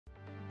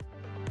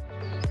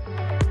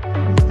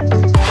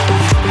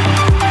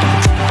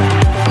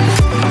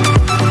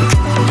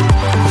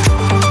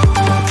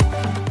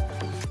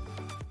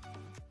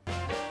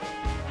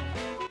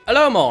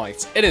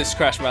Alright, it is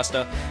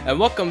Crashmaster, and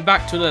welcome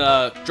back to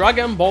the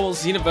Dragon Ball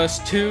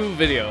Xenoverse 2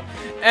 video.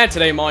 And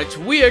today, mates,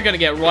 we are gonna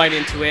get right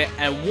into it,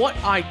 and what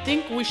I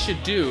think we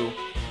should do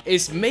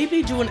is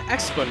maybe do an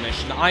expert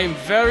mission. I am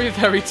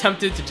very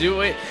tempted to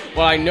do it,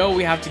 but I know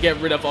we have to get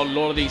rid of a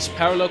lot of these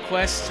parallel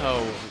quests, so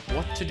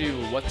what to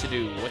do.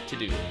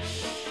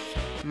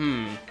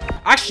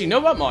 Actually, you know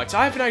what, mates?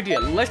 I have an idea.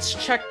 Let's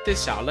check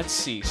this out. Let's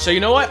see. So,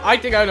 you know what? I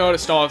think I know how to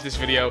start off this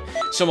video.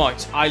 So,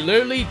 mates, I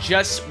literally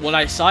just, when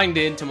I signed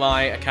into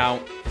my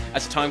account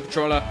as a time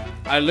controller,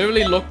 I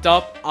literally looked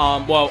up,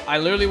 I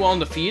literally went on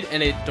the feed,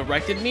 and it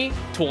directed me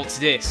towards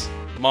this.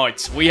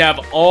 Mates, we have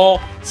all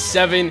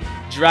 7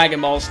 Dragon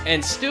Balls,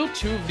 and still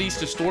 2 of these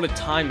distorted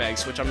time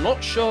eggs, which I'm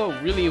not sure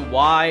really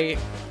why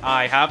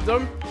I have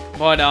them,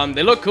 but,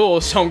 they look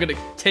cool, so I'm gonna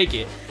take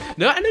it.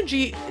 The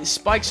energy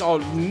spikes are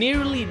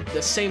nearly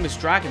the same as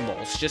Dragon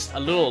Balls, just a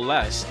little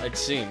less, it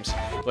seems.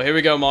 But here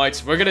we go,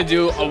 mates. We're gonna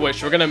do a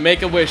wish. We're gonna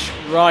make a wish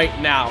right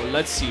now.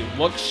 Let's see.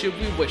 What should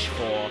we wish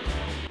for?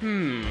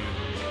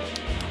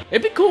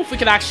 It'd be cool if we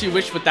could actually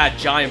wish with that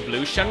giant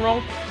blue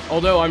Shenron.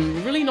 Although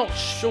I'm really not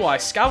sure. I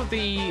scoured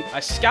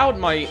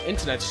my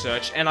internet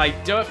search, and I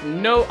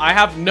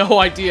have no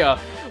idea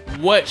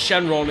what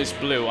Shenron is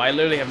blue. I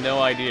literally have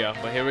no idea.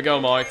 But here we go,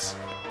 mates.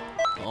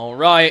 All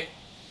right,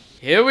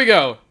 here we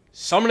go.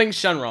 Summoning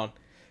Shenron.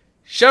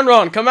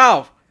 Shenron, come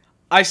out!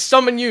 I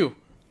summon you!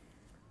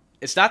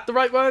 Is that the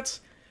right words?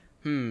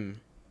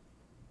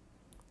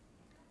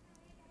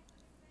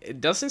 It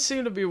doesn't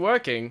seem to be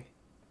working.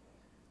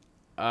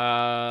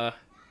 Oh!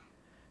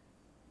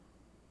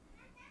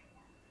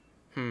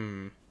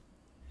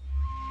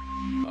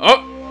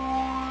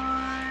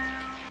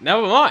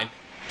 Never mind.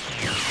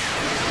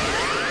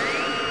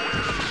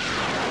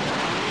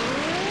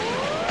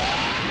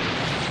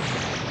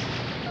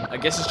 I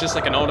guess it's just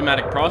like an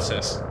automatic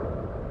process.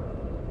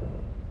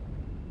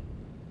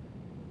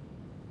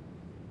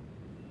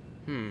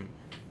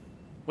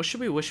 What should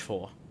we wish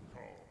for?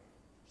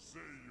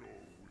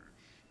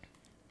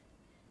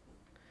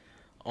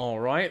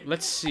 Alright,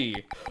 let's see.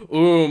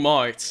 Ooh,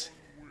 mates.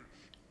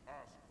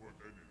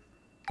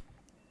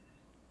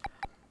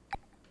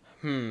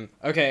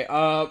 Okay,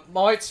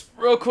 mates,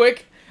 real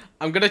quick.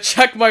 I'm gonna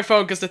check my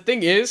phone, because the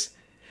thing is,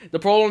 the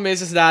problem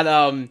is that,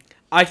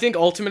 I think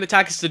ultimate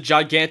attack is the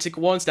gigantic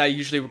ones that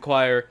usually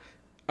require...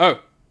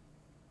 Oh.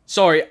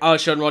 Sorry,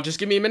 Shenron, just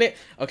give me a minute.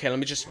 Okay, let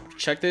me just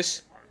check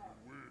this.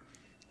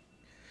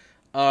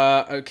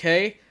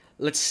 Okay.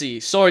 Let's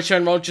see. Sorry,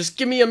 Shenron, just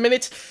give me a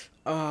minute.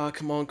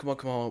 Come on.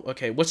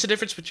 Okay, what's the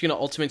difference between an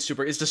ultimate and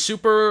super? Is the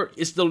super...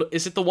 Is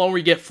it the one where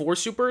you get 4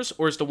 supers?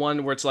 Or is the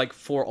one where it's like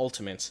 4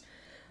 ultimates?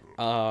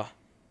 No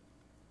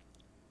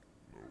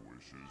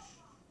wishes.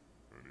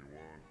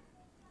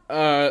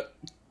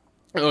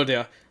 Oh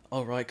dear.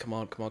 Alright, come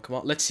on.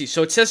 Let's see.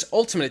 So it says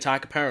ultimate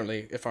attack,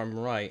 apparently, if I'm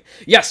right.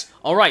 Yes!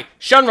 Alright,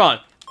 Shenron!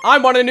 I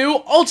want a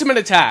new ultimate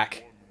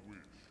attack!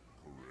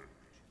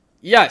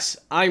 Yes,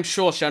 I'm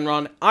sure,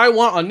 Shenron. I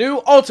want a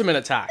new ultimate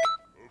attack!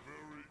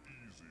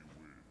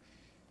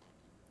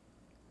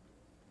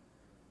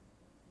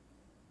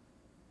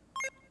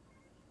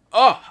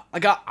 Oh, I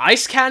got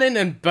Ice Cannon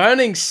and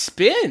Burning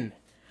Spin!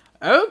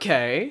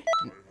 Okay.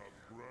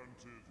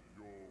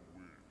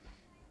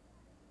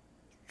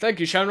 Thank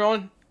you,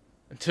 Shenron.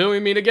 Until we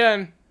meet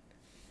again.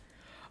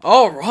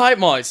 Alright,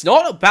 mates.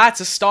 Not a bad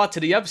to start to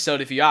the episode,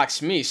 if you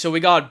ask me. So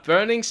we got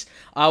Burning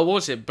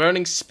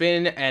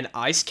Spin and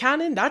Ice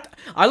Cannon?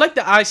 I like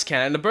the Ice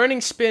Cannon. The Burning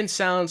Spin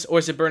sounds... Or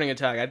is it Burning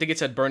Attack? I think it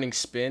said Burning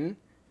Spin.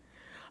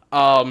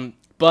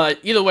 But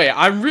either way,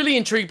 I'm really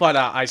intrigued by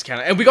that Ice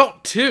Cannon. And we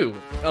got 2.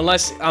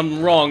 Unless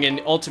I'm wrong,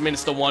 and Ultimate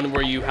is the one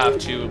where you have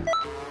to...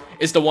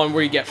 Is the one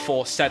where you get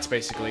 4 sets,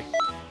 basically.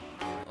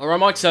 Alright,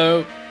 Mark,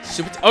 so...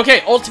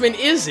 Okay, Ultimate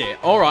is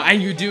it. Alright,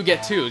 and you do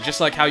get 2,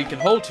 just like how you can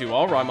hold 2.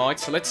 Alright, Mark,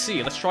 so let's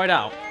see. Let's try it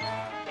out.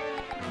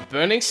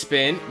 Burning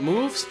Spin.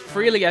 Moves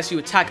freely as you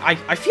attack.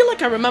 I feel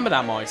like I remember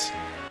that, Mark.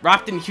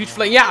 Wrapped in huge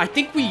flame. Yeah, I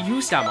think we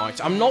used that, Mark.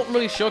 I'm not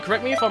really sure.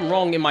 Correct me if I'm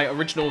wrong in my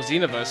original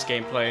Xenoverse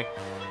gameplay.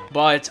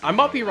 But I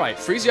might be right.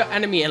 Freeze your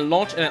enemy and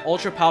launch an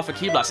ultra-powerful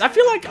Ki Blast. I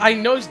feel like I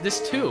know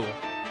this too.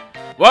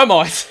 Well,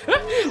 Mark.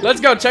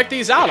 Let's go check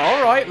these out.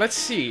 Alright, let's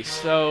see.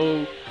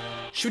 So...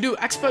 Should we do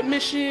expert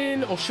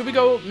mission, or should we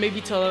go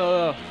maybe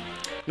to,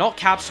 not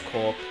Capsule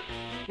Corp?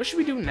 What should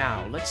we do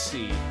now? Let's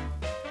see.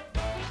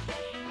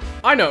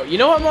 I know, you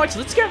know what, Marks?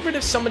 Let's get rid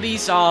of some of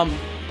these,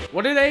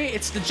 what are they?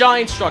 It's the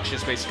giant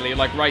structures, basically,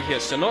 like right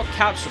here. So not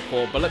Capsule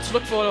Corp, but let's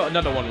look for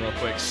another one real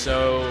quick.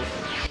 So,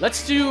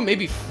 let's do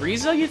maybe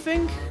Frieza, you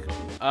think?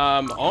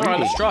 Alright,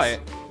 let's try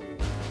it.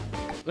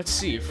 Let's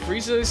see,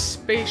 Frieza's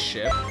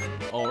spaceship.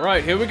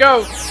 Alright, here we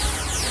go.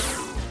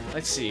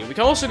 Let's see. We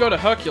can also go to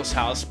Hercule's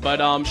house, but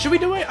should we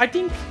do it? I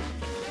think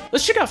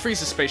let's check out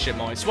Frieza's spaceship,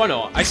 mates. Why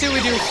not? I say we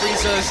do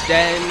Frieza's,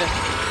 then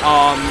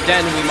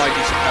we might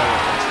do some parallel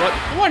ones. But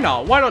why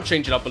not? Why not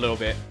change it up a little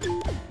bit?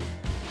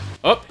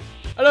 Oh,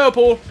 hello,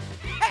 Paul.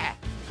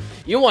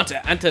 You want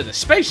to enter the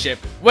spaceship?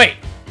 Wait,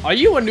 are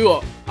you a new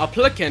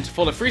applicant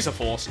for the Frieza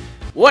Force?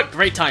 What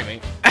great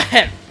timing.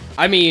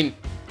 I mean,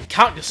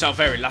 count yourself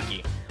very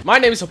lucky. My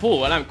name is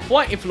Apu, and I'm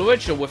quite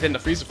influential within the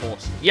Frieza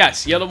Force.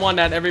 Yes, you're the one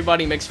that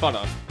everybody makes fun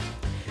of.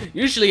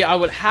 Usually, I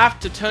would have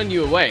to turn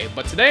you away,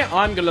 but today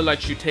I'm gonna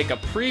let you take a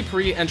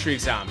pre-entry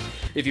exam.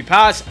 If you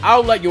pass,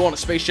 I'll let you on a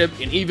spaceship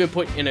and even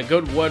put in a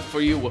good word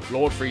for you with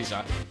Lord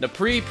Frieza. The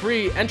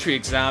pre-entry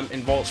exam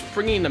involves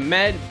bringing the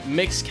med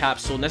mix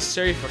capsule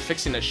necessary for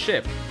fixing the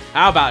ship.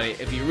 How about it?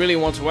 If you really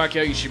want to work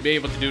out, you should be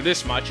able to do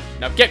this much.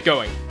 Now get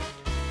going.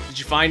 Did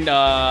you find,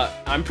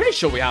 I'm pretty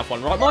sure we have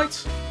one, right,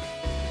 mates?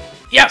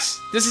 Yes,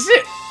 this is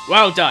it.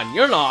 Well done.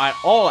 You're not at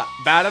all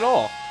bad at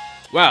all.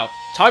 Well,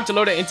 time to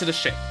load it into the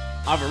ship.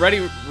 I've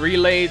already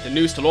relayed the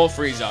news to Lord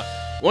Frieza.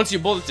 Once you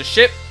board the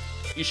ship,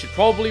 you should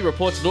probably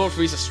report to Lord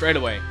Frieza straight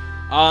away.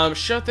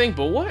 Sure thing,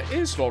 but what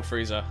is Lord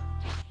Frieza?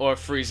 Or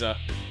Frieza?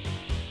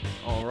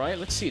 Alright,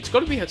 let's see. It's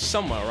gotta be here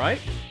somewhere, right?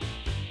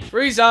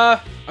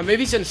 Frieza! Or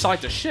maybe he's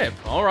inside the ship.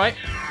 Alright.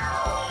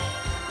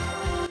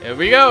 Here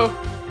we go.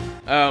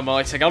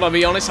 Mates, I gotta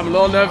be honest, I'm a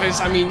little nervous.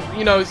 I mean,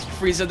 you know,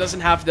 Frieza doesn't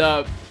have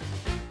the...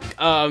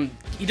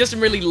 he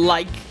doesn't really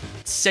like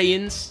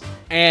Saiyans.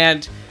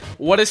 And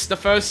what is the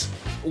first...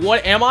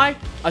 What am I?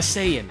 A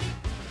Saiyan.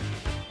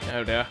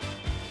 Oh dear.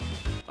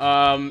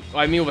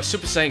 I mean with a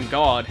Super Saiyan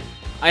God.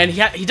 And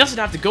he doesn't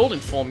have the golden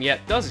form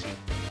yet, does he?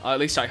 At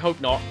least I hope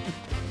not.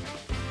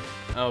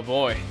 Oh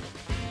boy.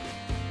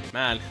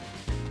 Man.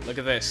 Look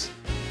at this.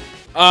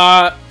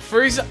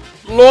 Frieza.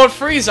 Lord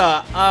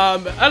Frieza.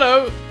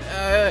 Hello.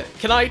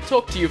 Can I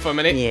talk to you for a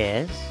minute?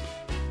 Yes.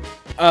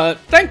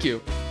 Thank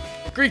you.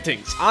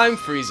 Greetings. I'm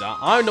Frieza.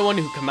 I'm the one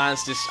who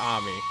commands this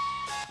army.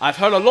 I've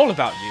heard a lot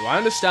about you. I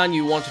understand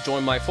you want to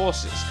join my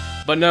forces.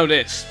 But know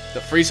this, the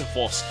Frieza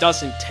Force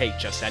doesn't take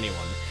just anyone.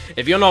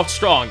 If you're not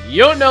strong,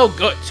 you're no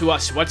good to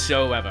us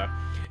whatsoever.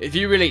 If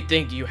you really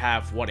think you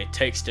have what it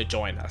takes to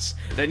join us,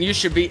 then you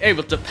should be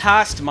able to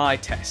pass my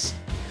test.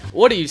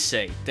 What do you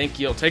say? Think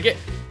you'll take it?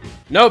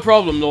 No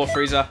problem, Lord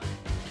Frieza.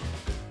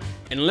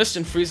 Enlist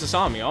in Frieza's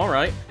army,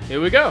 alright. Here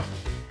we go.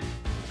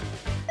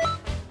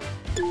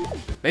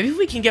 Maybe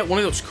we can get one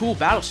of those cool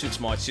battle suits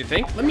mods, you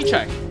think? Let me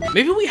check.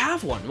 Maybe we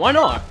have one. Why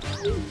not?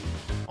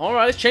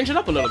 Alright, let's change it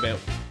up a little bit.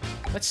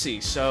 Let's see.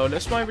 So,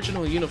 that's my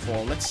original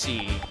uniform. Let's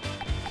see.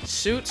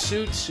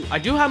 Suit. I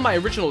do have my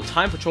original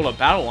Time Patroller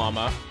battle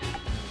armor.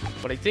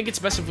 But I think it's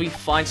best if we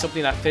find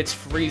something that fits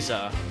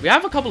Frieza. We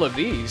have a couple of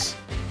these.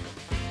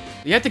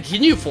 We have the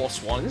Ginyu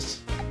Force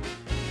ones.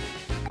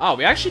 Oh,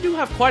 we actually do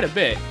have quite a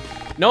bit.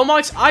 No,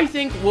 mates, I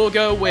think we'll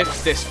go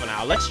with this for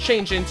now. Let's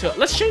change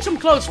some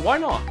clothes. Why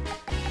not?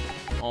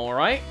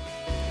 Alright.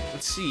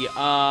 Let's see.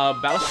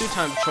 Battlesuit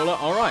Time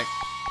Patroller. Alright.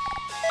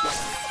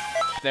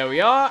 There we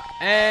are.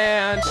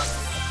 And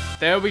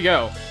there we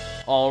go.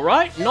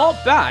 Alright.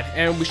 Not bad.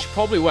 And we should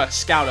probably wear a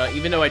Scouter,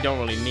 even though I don't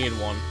really need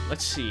one.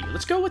 Let's see.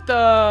 Let's go with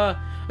the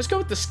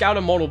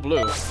Scouter Model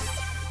Blue.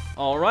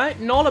 Alright.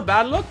 Not a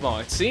bad look,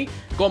 mates. See?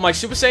 Got my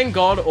Super Saiyan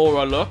God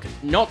Aura look.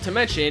 Not to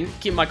mention,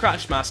 keep my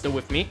Crash Master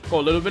with me.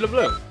 Got a little bit of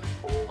blue.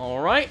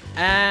 Alright.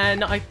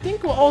 And I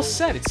think we're all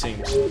set, it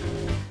seems.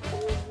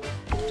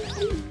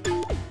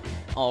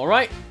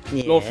 Alright,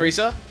 yes. Lord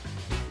Frieza,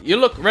 you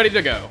look ready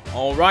to go.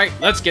 Alright,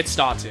 let's get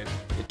started.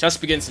 It just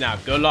begins now.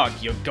 Good luck,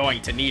 you're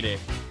going to need it.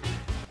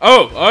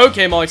 Oh,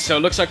 okay, mates, so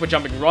it looks like we're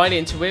jumping right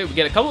into it. We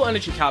get a couple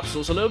energy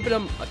capsules, a little bit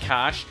of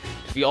cash,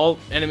 defeat all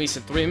enemies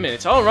in 3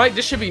 minutes. Alright,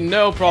 this should be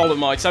no problem,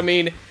 mates. I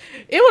mean,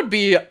 it would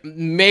be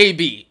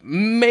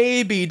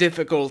maybe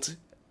difficult.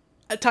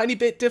 A tiny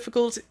bit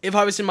difficult if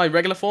I was in my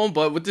regular form,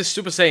 but with this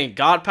Super Saiyan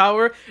God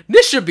power,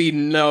 this should be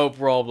no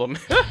problem.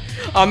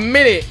 A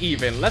minute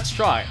even. Let's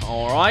try.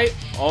 Alright.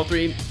 All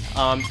 3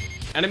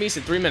 enemies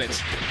in 3 minutes.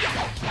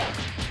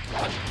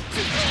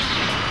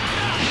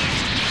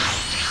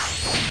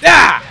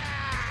 Ah!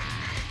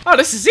 Oh,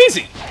 this is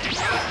easy.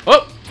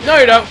 Oh, no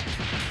you don't.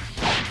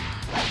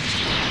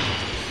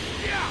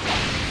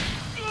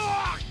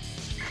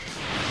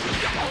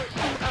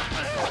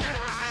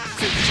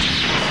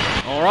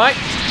 Alright.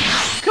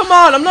 Come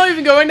on, I'm not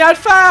even going that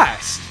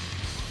fast.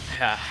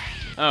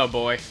 Oh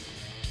boy.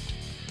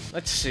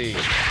 Let's see.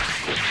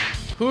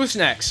 Who's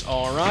next?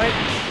 Alright.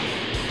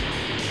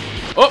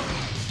 Oh!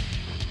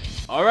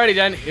 Alrighty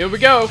then, here we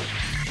go.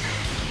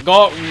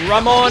 Got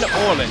Ramon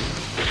Orlin.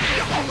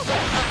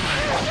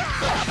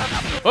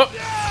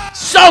 Oh!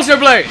 Soldier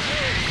Blade!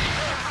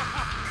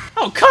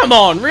 Oh, come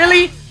on,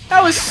 really?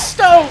 That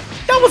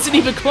wasn't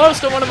even close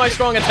to one of my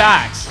strong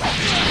attacks.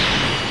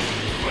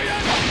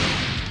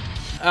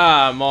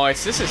 Ah,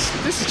 Moist, this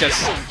is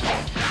just...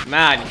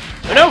 Man,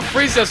 I know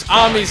Frieza's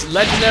army's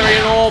legendary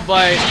and all,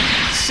 but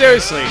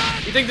seriously,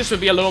 you think this would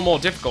be a little more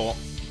difficult?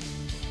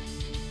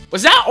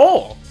 Was that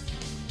all?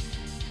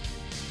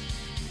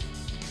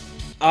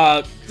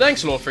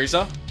 Thanks, Lord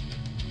Frieza.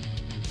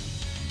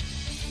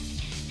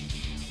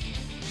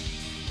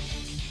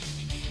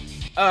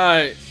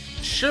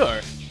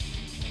 Sure.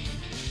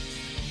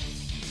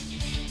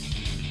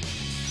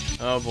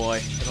 Oh boy,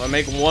 if I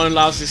make one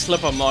lousy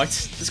slip-up,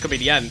 mates, this could be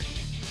the end.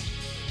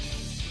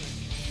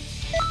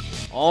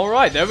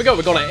 Alright, there we go.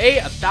 We got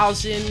an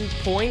 1,000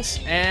 points,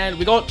 and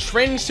we got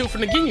training suit for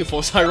the Ginyu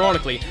Force,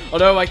 ironically.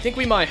 Although, I think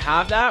we might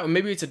have that, or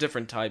maybe it's a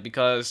different type,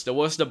 because there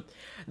were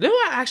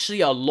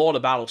actually a lot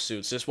of battle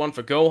suits. There's one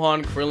for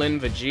Gohan, Krillin,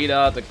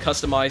 Vegeta, the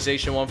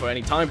customization one for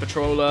any Time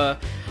Patroller,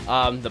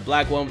 the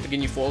black one with the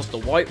Ginyu Force, the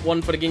white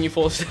one for the Ginyu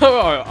Force. There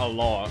are a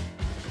lot.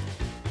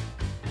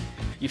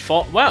 You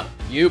fought well.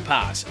 You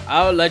passed.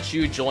 I'll let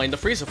you join the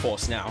Frieza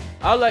Force now.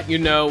 I'll let you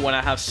know when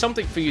I have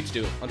something for you to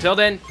do. Until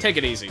then, take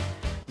it easy. You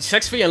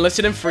successfully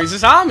enlisted in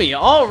Frieza's army.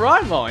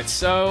 Alright, boys.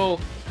 So,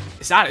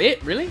 is that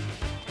it, really?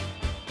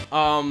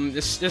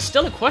 There's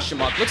still a question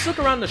mark. Let's look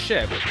around the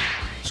ship.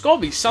 It's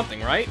gotta be something,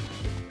 right?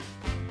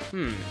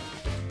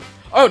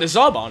 Oh, there's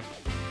Zarbon.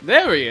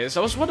 There he is.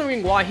 I was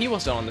wondering why he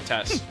wasn't on the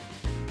test.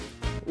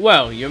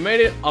 Well, you made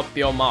it up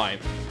your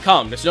mind.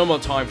 Come, there's no more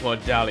time for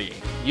dallying.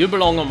 You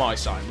belong on my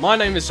side. My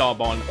name is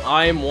Zarbon.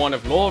 I am one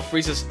of Lord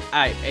Frieza's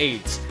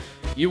aides.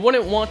 You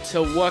wouldn't want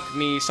to work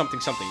me something.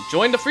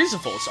 Join the Frieza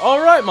Force.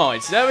 Alright,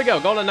 Mites. There we go.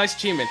 Got a nice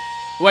achievement.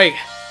 Wait,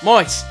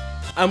 Mites.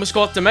 I almost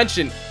got to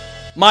mention.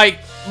 My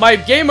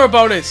gamer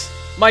bonus.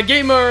 My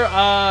gamer,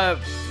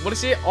 what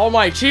is it? All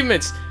my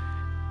achievements.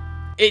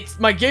 It's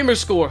my gamer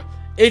score.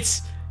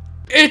 It's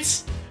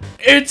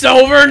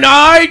over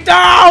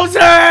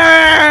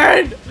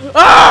 9,000!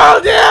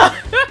 Oh, yeah!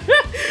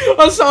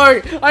 I'm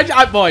sorry.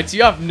 Mites,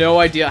 you have no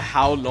idea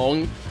how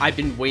long I've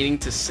been waiting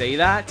to say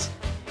that.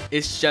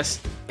 It's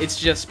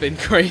just been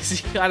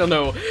crazy. I don't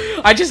know.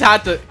 I just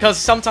had to, because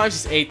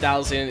sometimes it's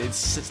 8,000,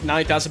 it's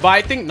 9,000, but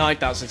I think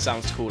 9,000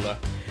 sounds cooler.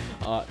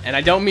 And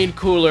I don't mean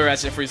cooler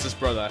as in Frieza's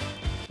brother.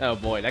 Oh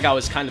boy, that guy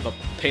was kind of a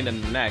pain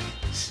in the neck.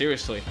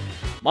 Seriously.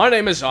 My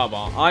name is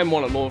Zarbon. I'm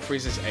one of Lord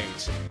Frieza's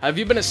aides. Have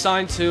you been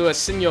assigned to a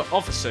senior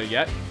officer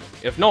yet?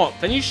 If not,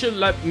 then you should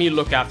let me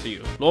look after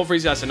you. Lord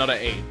Frieza has another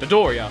aide,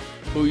 Dodoria,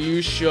 who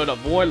you should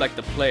avoid like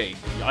the plague.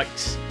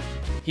 Yikes.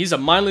 He's a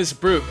mindless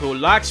brute who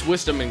lacks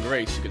wisdom and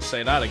grace. You could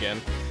say that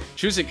again.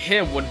 Choosing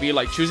him would be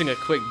like choosing a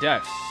quick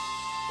death.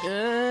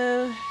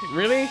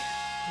 Really?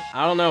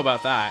 I don't know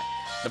about that.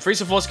 The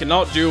Frieza Force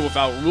cannot do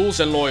without rules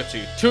and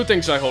loyalty. Two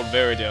things I hold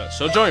very dear,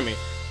 so join me.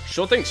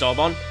 Sure thing,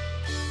 Zarbon.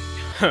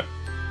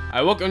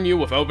 I welcome you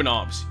with open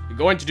arms. You're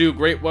going to do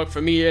great work for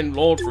me and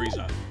Lord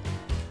Frieza.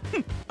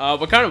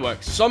 What kind of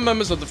work? Some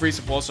members of the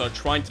Frieza Force are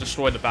trying to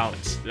destroy the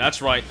balance.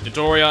 That's right,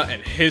 Dodoria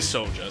and his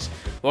soldiers.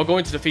 We're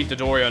going to defeat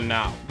Dodoria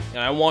now, and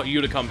I want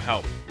you to come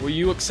help. Will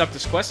you accept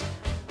this quest?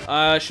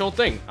 Sure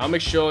thing. I'll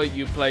make sure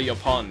you play your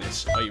part in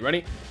this. Are you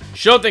ready?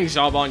 Sure thing,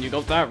 Zarbon. You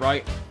got that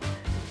right.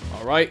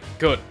 Alright,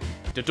 good.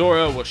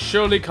 Dodoria will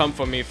surely come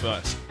for me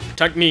first.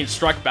 Protect me and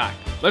strike back.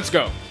 Let's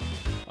go.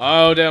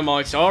 Oh, damn,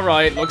 Mites.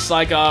 Alright, looks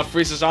like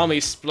Frieza's army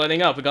is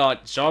splitting up. We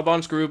got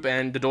Zarbon's group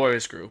and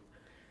Dodoria's group.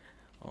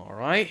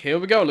 Alright, here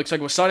we go. Looks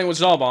like we're starting with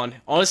Zarbon.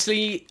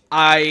 Honestly,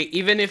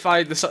 even if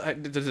I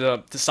decide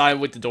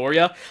with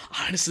Dodoria,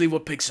 I honestly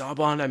would pick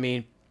Zarbon. I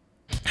mean,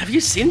 have you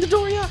seen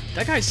Dodoria?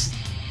 That guy's...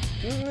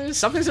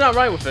 something's not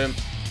right with him.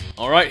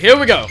 Alright, here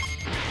we go.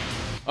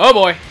 Oh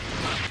boy.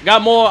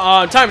 Got more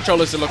time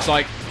controllers, it looks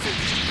like.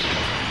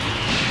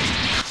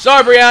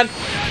 Sorry, Brienne.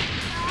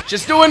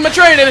 Just doing my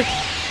training.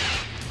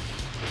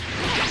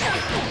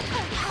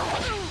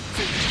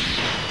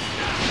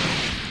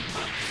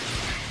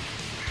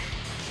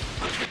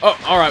 Oh,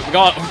 alright, we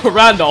got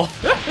Randolph.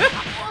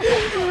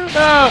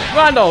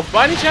 Randolph,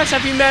 by any chance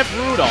have you met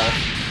Rudolph?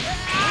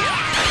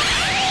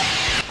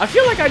 I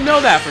feel like I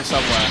know that from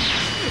somewhere.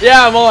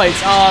 Yeah, boys,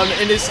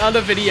 in this other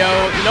video,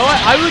 you know what?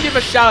 I will give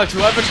a shout out to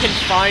whoever can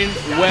find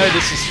where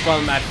this is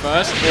from at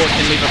first, or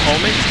can leave a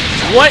comment.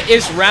 What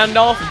is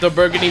Randolph the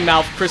Burgundy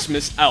Mouth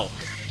Christmas Elk?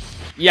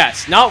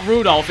 Yes, not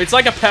Rudolph. It's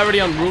like a parody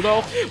on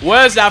Rudolph.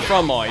 Where's that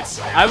from, boys?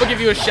 I will give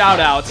you a shout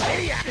out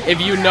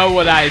if you know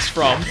where that is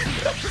from.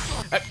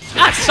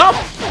 Stop!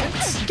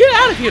 Get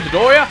out of here,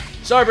 Dodoria!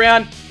 Sorry,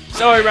 Brienne.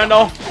 Sorry,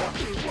 Randolph.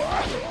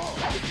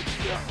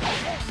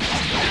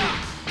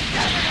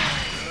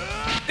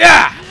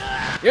 Yeah!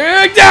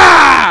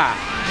 Yeah!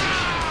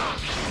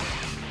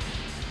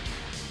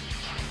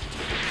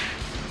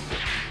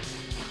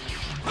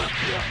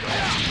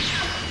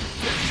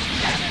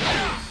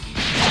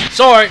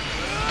 Sorry.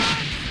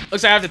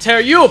 Looks like I have to tear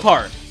you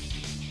apart.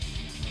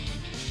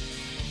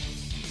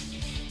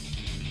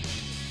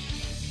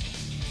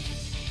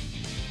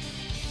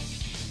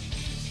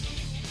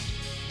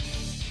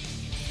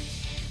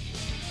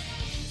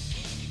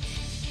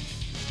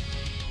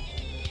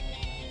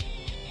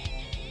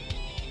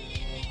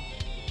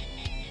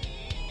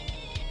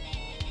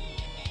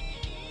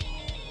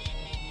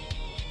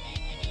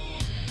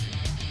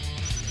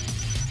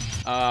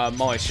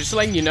 Moist, just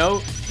letting you know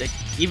that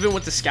even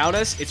with the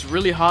Scoutess, it's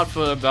really hard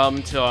for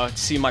them to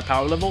see my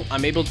power level.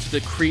 I'm able to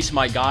decrease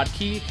my God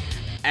Ki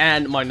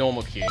and my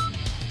normal Ki.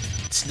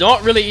 It's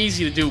not really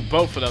easy to do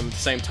both of them at the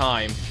same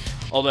time,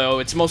 although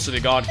it's mostly the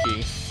God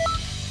Ki.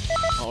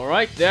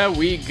 Alright, there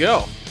we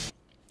go.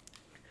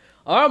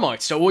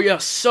 Alright, so we are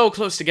so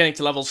close to getting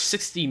to level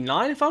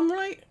 69, if I'm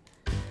right.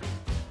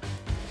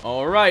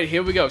 Alright,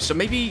 here we go. So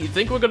maybe you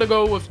think we're gonna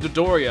go with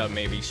Dodoria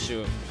maybe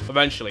soon.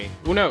 Eventually.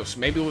 Who knows?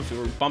 Maybe we'll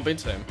bump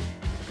into him.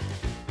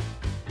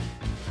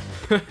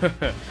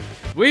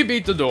 We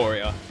beat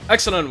Dodoria.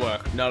 Excellent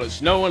work. Now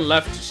there's no one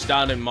left to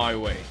stand in my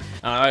way.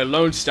 And I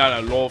alone stand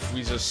at Lord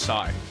Frieza's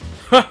side.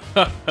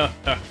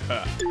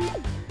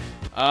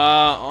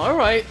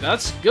 Alright.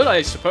 That's good,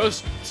 I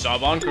suppose.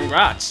 Zarbon,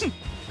 congrats.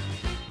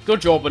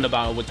 Good job in the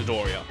battle with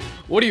Dodoria.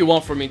 What do you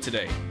want from me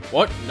today?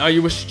 What? Now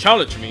you wish to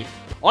challenge me?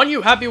 Aren't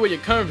you happy with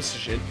your current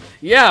position?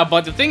 Yeah,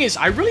 but the thing is,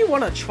 I really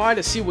want to try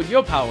to see what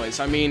your power is.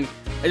 I mean,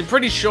 I'm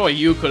pretty sure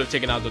you could have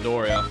taken out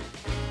Dodoria.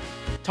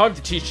 Time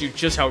to teach you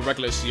just how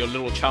reckless your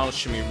little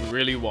challenge to me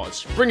really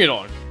was. Bring it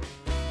on.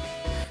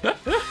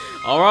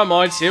 Alright,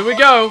 mods, here we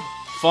go.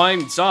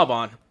 Find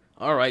Zarbon.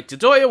 Alright,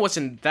 Dodoria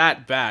wasn't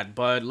that bad,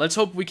 but let's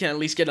hope we can at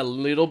least get a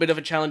little bit of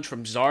a challenge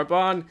from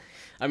Zarbon.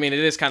 I mean, it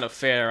is kind of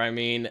fair. I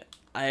mean,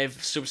 I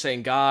have Super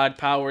Saiyan God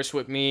powers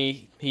with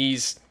me.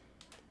 He's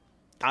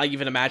not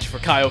even a match for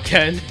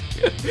Kaioken.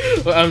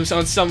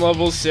 On some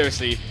levels,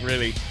 seriously,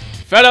 really.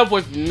 Fed up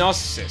with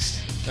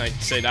Narcissist. I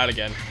say that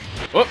again.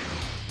 Whoop.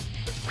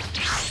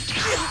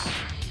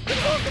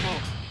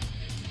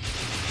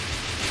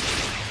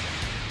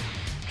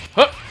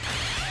 Huh.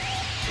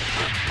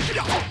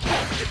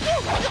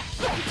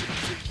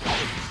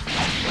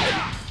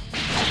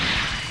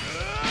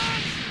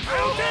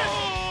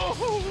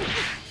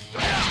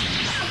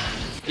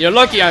 You're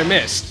lucky I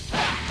missed.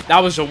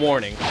 That was a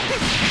warning.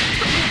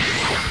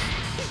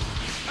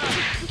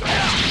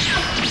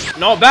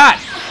 Not bad.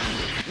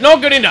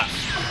 Not good enough.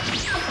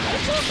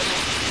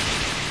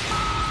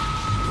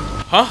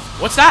 Huh?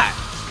 What's that?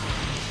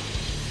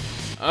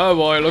 Oh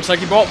boy, looks like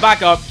he brought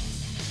back up.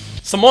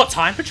 Some more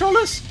time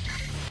patrollers?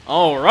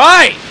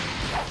 Alright!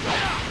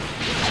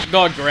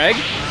 God, Greg.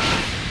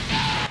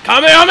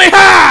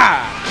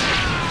 Kamehameha!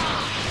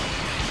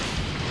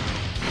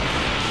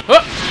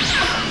 Huh.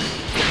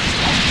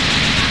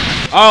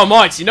 Oh,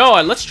 mites, you know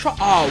what? Let's try.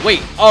 Oh,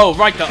 wait. Oh,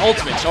 right, the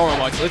ultimates. Alright,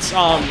 mites.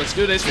 Let's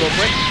do this real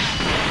quick.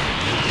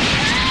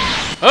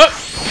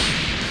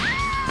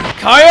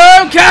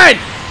 Kaioken!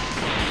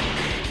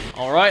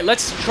 Alright,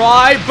 let's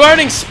try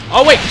burning.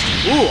 Oh, wait.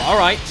 Ooh,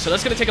 alright. So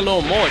that's gonna take a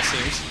little more, it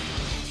seems.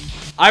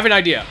 I have an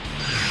idea.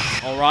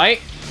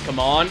 Alright. Come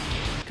on.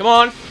 Come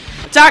on.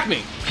 Attack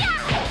me.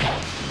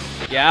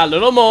 Yeah, a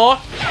little more.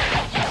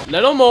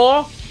 Little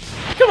more.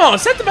 Come on,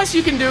 is that the best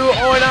you can do,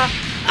 or not?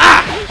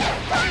 Ah!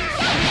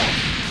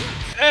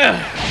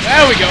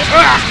 There we go.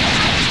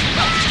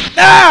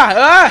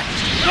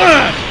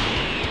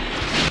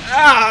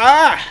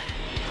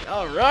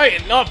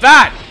 Alright, not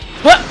bad.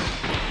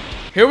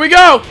 Here we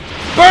go.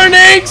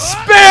 Burning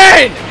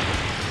spin!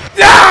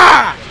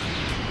 Ah!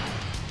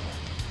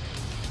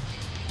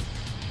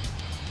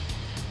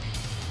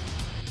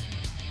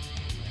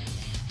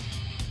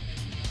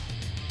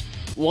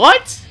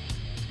 What?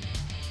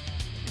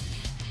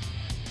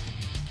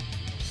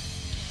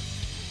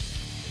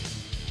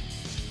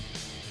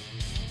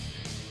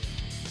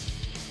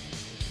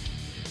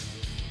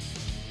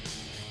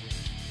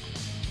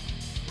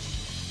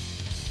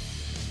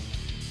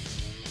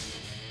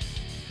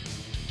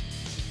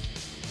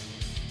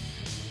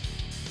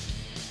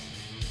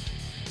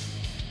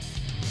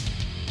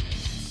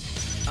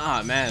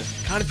 Ah, man.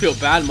 Kind of feel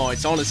bad,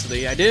 Moits,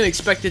 honestly. I didn't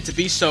expect it to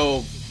be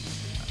so...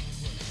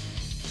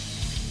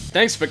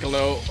 Thanks,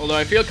 Piccolo. Although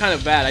I feel kind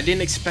of bad. I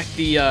didn't expect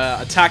the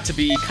attack to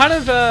be kind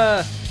of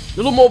a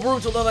little more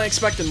brutal than I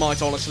expected,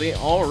 Moits, honestly.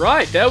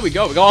 Alright, there we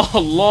go. We got a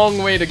long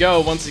way to go,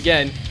 once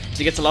again,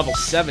 to get to level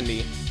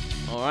 70.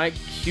 Alright,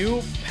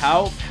 Q,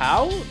 Pow,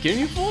 Pow?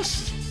 Ginyu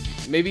Force?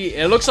 Maybe,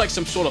 it looks like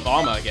some sort of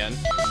armor again.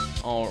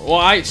 Well,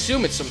 I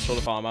assume it's some sort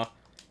of armor.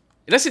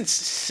 It doesn't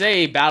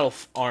say battle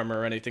armor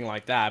or anything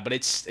like that, but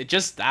it's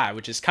just that,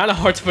 which is kind of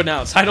hard to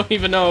pronounce. I don't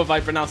even know if I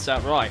pronounced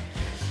that right.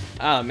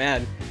 Oh,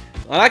 man.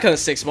 Well, that kind of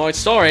sticks, Moits.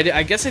 Sorry,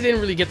 I guess I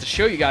didn't really get to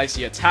show you guys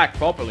the attack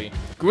properly.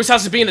 Guru's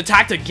house is being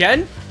attacked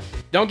again?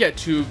 Don't get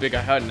too big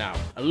ahead now.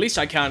 At least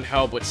I can't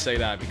help but say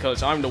that,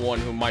 because I'm the one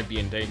who might be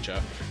in danger.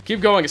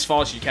 Keep going as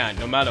far as you can,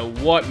 no matter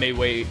what may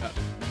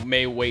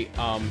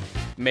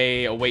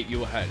await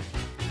you ahead.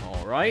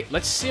 Alright,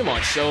 let's see,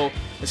 Moits. So,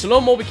 there's a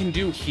little more we can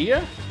do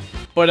here.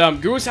 But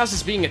Guru's house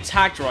is being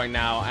attacked right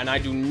now, and I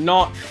do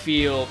not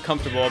feel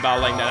comfortable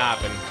about letting that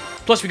happen.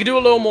 Plus, we could do a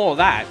little more of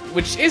that,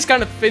 which is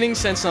kind of fitting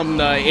since it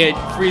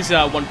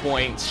Frieza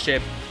 1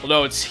 ship,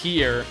 although it's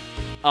here,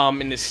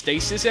 in the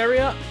stasis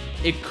area,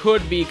 it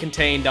could be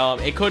contained.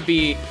 It could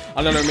be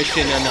another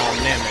mission in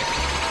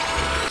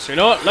Namek. So you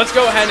know what? Let's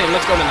go ahead and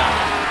let's go to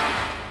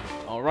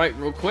Namek. All right,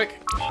 real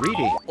quick.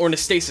 Reading. Or in the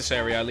stasis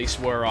area, at least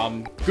where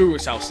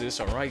Guru's house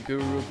is. All right,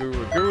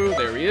 Guru.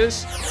 There he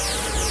is.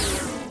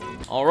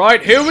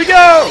 Alright, here we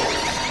go!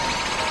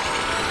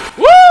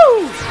 Woo!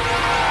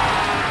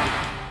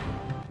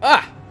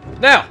 Ah!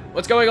 Now,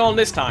 what's going on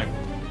this time?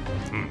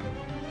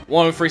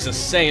 One of Frieza's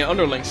Saiyan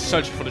underlings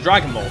searching for the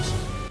Dragon Balls.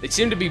 They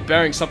seem to be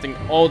burying something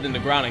old in the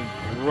ground and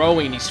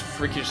growing these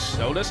freakish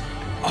sodas.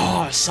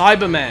 Oh,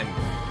 Cyberman!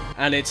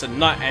 And it's a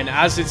night, and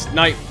as it's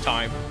night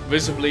time,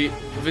 visibly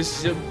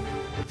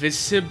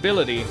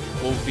visibility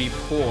will be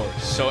poor,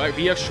 so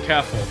be extra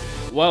careful.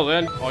 Well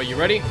then, are you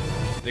ready?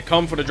 They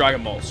come for the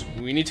Dragon Balls.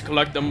 We need to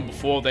collect them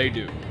before they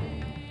do.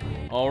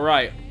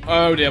 Alright.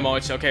 Oh dear,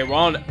 Moits. Okay, we're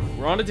on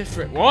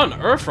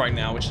Earth right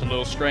now, which is a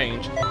little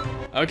strange.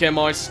 Okay,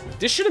 Moits.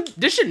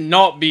 This should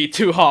not be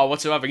too hard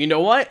whatsoever. You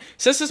know what?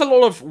 Since there's a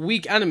lot of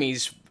weak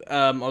enemies,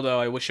 although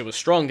I wish it was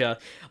stronger,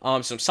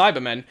 some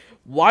Cybermen,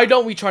 why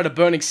don't we try the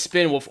burning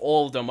spin with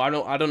all of them? I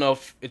don't know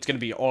if it's gonna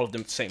be all of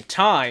them at the same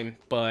time,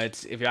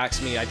 but if you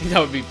ask me, I think that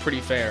would be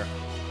pretty fair.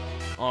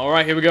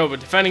 Alright, here we go. We're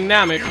defending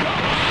Namek.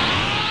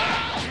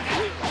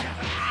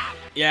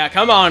 Yeah,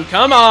 come on,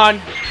 come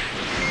on!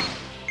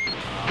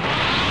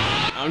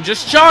 I'm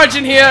just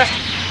charging here!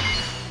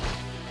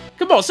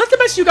 Come on, is that the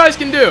best you guys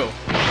can do?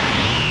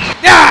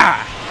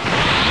 Yeah!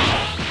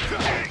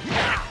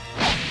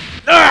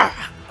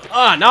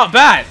 Ah, not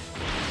bad.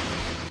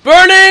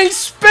 Burning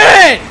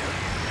spin!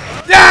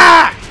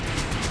 Ah!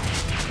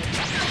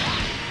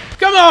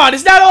 Come on,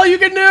 is that all you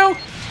can do?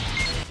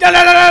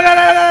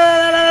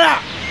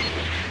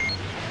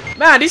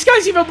 Man, these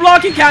guys even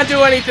blocking can't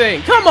do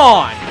anything. Come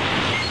on.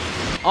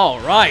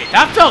 Alright,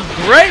 that felt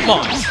great,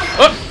 Mons.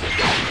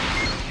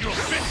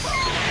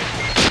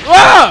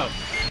 Whoa!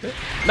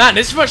 Man,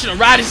 this version of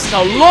Raditz is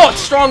a lot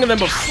stronger than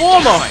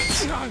before,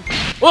 Mons.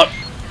 Whoop!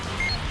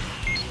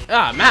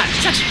 Ah, man,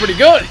 it's actually pretty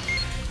good.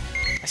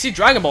 I see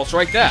Dragon Balls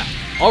right there.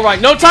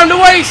 Alright, no time to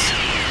waste!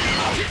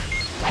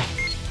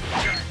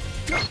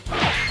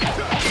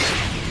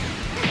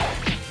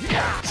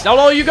 Is that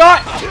all you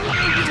got?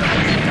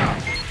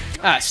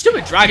 Ah,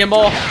 stupid Dragon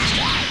Ball.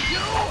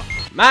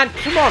 Man,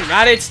 come on,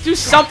 Raditz, do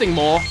something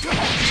more.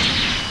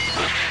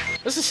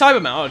 This is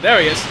Cyberman. Oh, there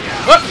he is.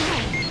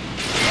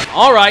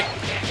 Alright,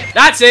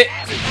 that's it.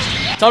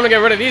 Time to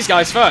get rid of these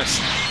guys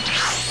first.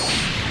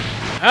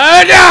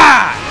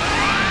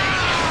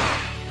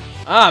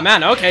 Ah,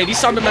 man, okay, these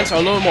Cybermen are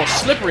a little more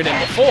slippery than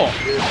before.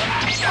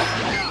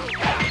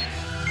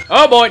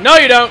 Oh boy, no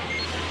you don't.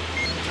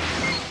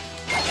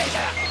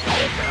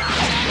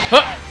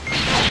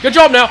 Good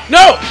job now.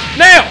 No!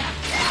 Nail!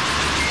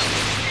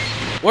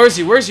 Where is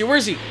he? Where is he? Where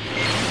is he?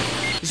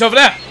 He's over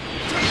there.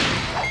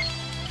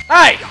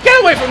 Hey, get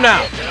away from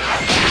now.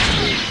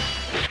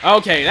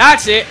 Okay,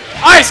 that's it.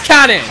 Ice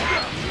cannon!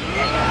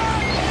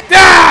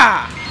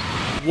 Ah!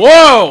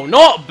 Whoa,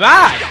 not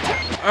bad.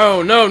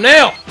 Oh no,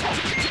 Nail.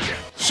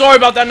 Sorry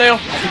about that, Nail. I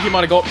think he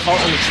might have got caught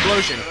in an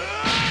explosion.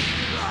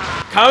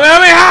 Come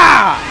at me,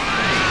 ha!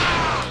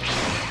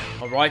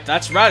 Alright,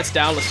 that's Raditz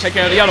down. Let's take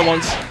care of the other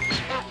ones.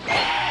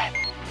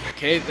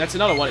 Okay, that's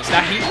another one. Is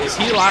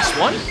he the last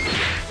one?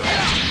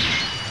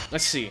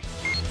 Let's see.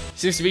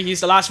 Seems to be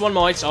he's the last one,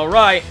 Mites.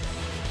 Alright.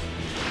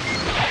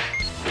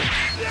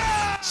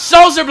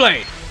 Soldier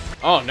Blade!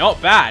 Oh,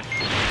 not bad.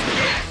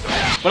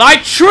 But I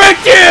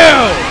tricked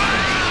you!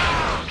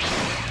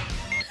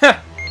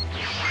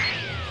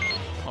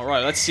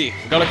 Alright, let's see.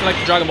 We gotta collect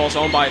the Dragon Balls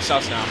all by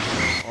itself now.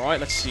 Alright,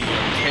 let's see.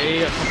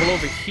 Okay, a couple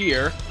over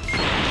here.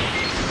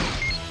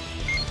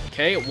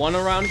 Okay, one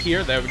around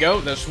here. There we go.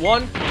 There's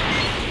one.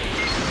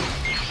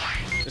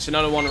 There's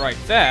another one right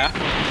there.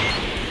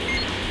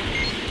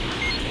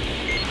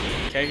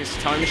 Okay, here's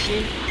the time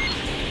machine.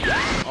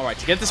 Alright,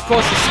 to get this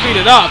course to speed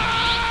it up,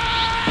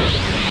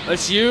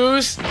 let's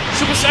use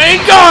Super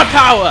Saiyan God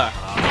power!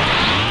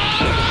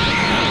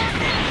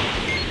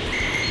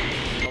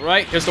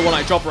 Alright, here's the one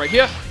I dropped right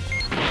here.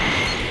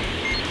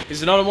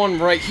 Here's another one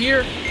right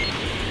here.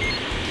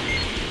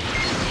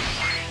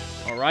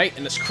 Alright,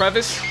 in this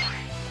crevice.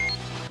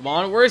 Come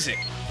on, where is it?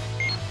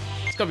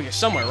 It's gotta be here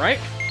somewhere, right?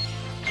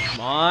 Come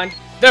on.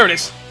 There it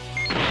is.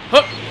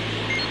 Hup.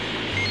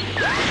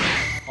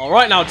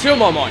 Alright, now 2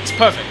 more marks.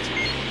 Perfect.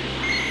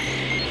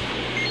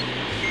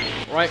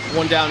 Alright,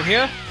 one down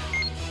here.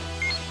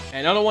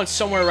 And another one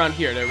somewhere around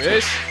here. There it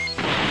is.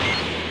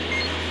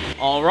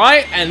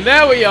 Alright, and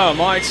there we are,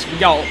 Mites. We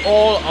got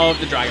all of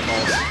the Dragon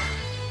Balls.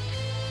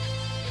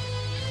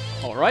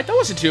 Alright, that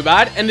wasn't too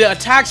bad. And the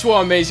attacks were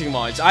amazing,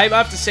 Mites. I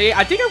have to say,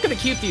 I think I'm going to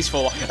keep these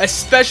 4.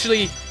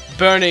 Especially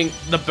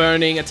the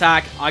burning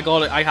attack. I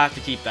have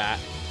to keep that.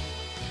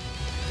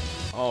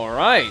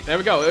 Alright, there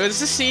we go. It was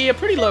to see a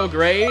pretty low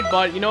grade,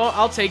 but you know what,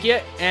 I'll take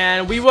it.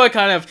 And we were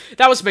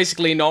that was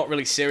basically not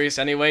really serious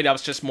anyway. That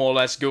was just more or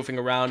less goofing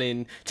around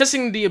and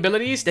testing the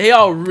abilities. They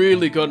are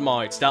really good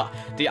mods.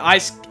 The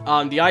ice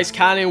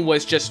cannon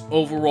was just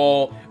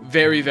overall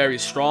very, very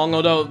strong,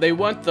 although they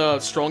weren't the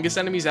strongest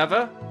enemies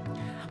ever.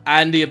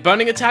 And the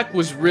burning attack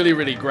was really,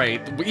 really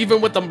great.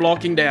 Even with them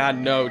blocking, they had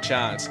no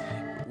chance.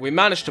 We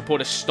managed to put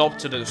a stop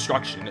to the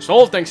destruction. It's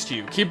all thanks to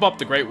you. Keep up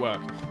the great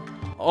work.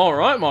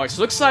 Alright, Marks,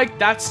 looks like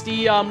that's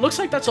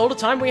all the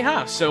time we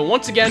have. So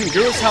once again,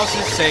 Guru's house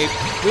is safe.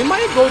 We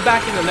might go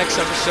back in the next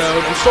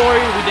episode. I'm sorry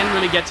we didn't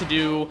really get to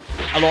do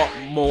a lot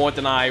more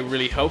than I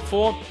really hoped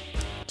for.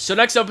 So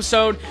next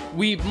episode,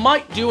 we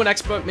might do an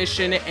expert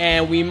mission,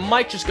 and we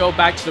might just go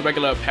back to the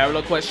regular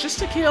parallel quest just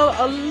to kill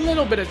a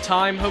little bit of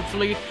time,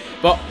 hopefully.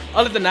 But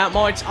other than that,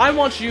 Marks, I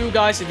want you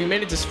guys, if you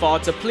made it this far,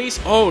 to please...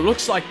 Oh,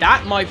 looks like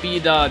that might be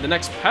the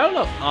next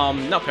parallel...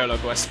 not parallel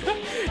quest.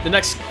 The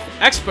next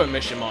Expert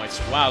mission, mates.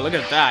 Wow, look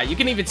at that. You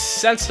can even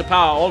sense the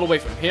power all the way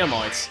from here,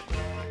 mates.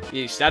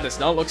 Yeesh, that does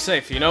not look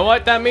safe. You know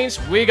what that means?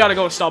 We gotta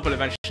go stop it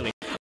eventually.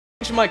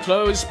 Change my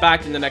clothes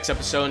back in the next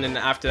episode, and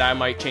after that I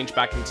might change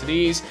back into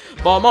these.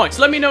 But mates,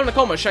 let me know in the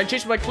comments. Should I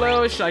change my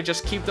clothes? Should I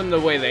just keep them the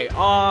way they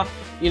are?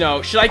 You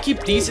know, should I keep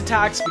these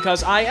attacks?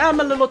 Because I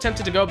am a little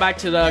tempted to go back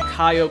to the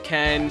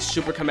Kaioken,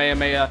 Super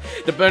Kamehameha.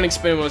 The Burning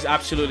Spin was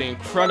absolutely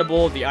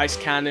incredible. The Ice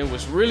Cannon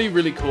was really,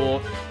 really cool.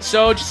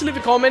 So just leave a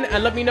comment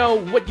and let me know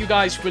what you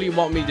guys really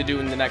want me to do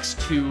in the next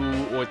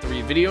 2 or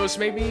 3 videos,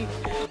 maybe.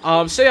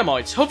 So yeah,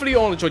 mates, hopefully you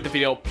all enjoyed the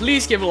video.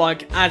 Please give a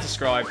like and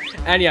subscribe.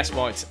 And yes,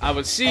 mates, I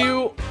will see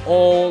you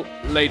all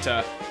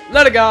later.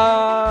 Later,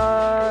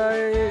 guys!